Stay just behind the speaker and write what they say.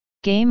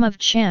Game of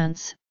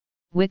chance,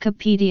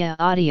 Wikipedia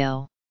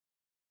audio.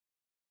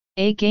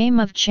 A game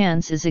of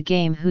chance is a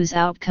game whose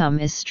outcome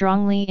is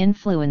strongly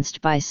influenced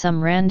by some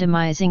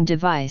randomizing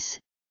device,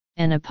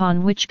 and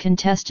upon which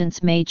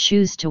contestants may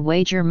choose to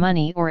wager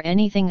money or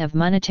anything of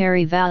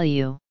monetary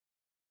value.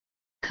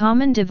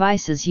 Common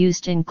devices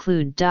used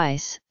include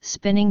dice,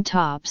 spinning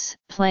tops,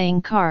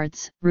 playing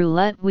cards,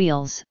 roulette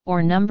wheels,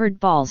 or numbered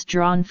balls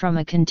drawn from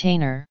a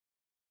container.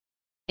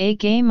 A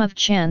game of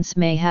chance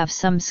may have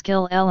some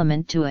skill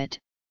element to it,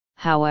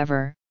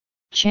 however,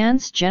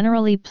 chance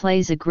generally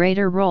plays a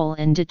greater role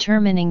in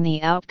determining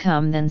the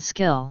outcome than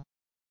skill.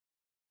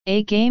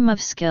 A game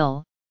of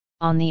skill,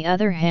 on the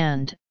other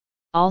hand,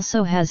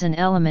 also has an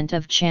element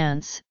of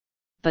chance,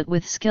 but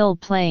with skill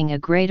playing a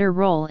greater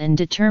role in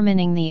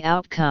determining the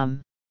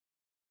outcome.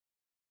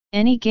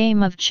 Any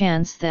game of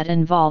chance that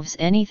involves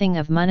anything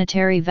of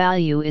monetary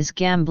value is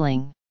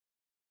gambling.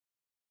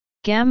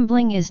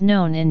 Gambling is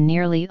known in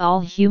nearly all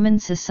human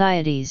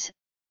societies,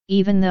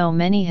 even though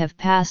many have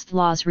passed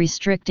laws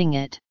restricting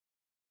it.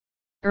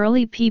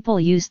 Early people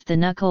used the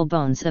knuckle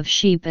bones of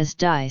sheep as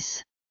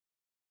dice.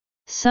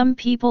 Some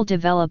people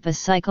develop a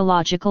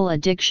psychological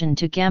addiction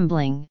to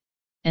gambling,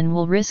 and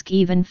will risk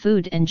even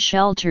food and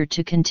shelter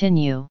to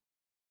continue.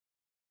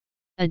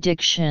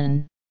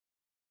 Addiction.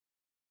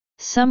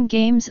 Some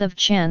games of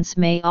chance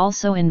may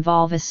also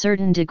involve a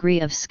certain degree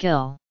of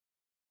skill.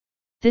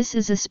 This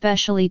is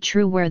especially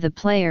true where the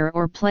player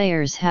or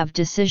players have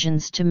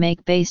decisions to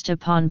make based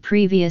upon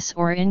previous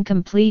or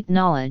incomplete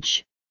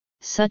knowledge,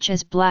 such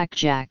as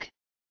blackjack.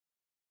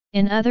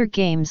 In other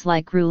games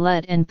like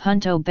roulette and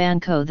punto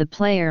banco, the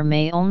player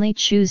may only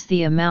choose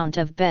the amount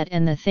of bet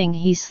and the thing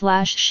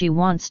he/she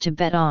wants to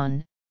bet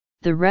on,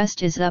 the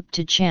rest is up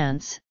to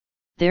chance,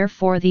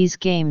 therefore these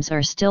games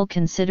are still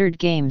considered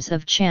games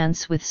of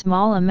chance with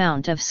small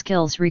amount of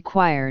skills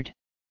required.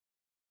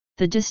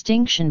 The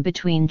distinction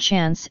between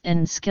chance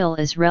and skill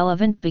is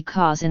relevant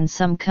because in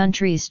some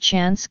countries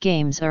chance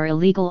games are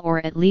illegal or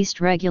at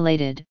least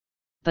regulated,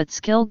 but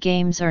skill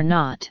games are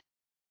not.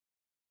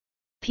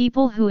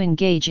 People who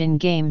engage in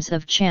games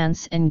of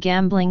chance and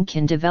gambling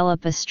can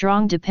develop a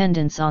strong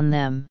dependence on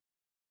them.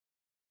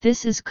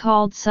 This is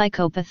called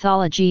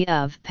psychopathology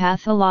of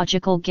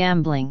pathological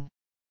gambling.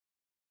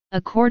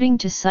 According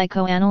to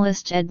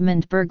psychoanalyst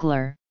Edmund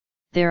Bergler,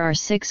 there are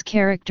 6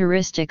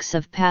 characteristics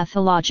of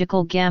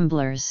pathological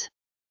gamblers.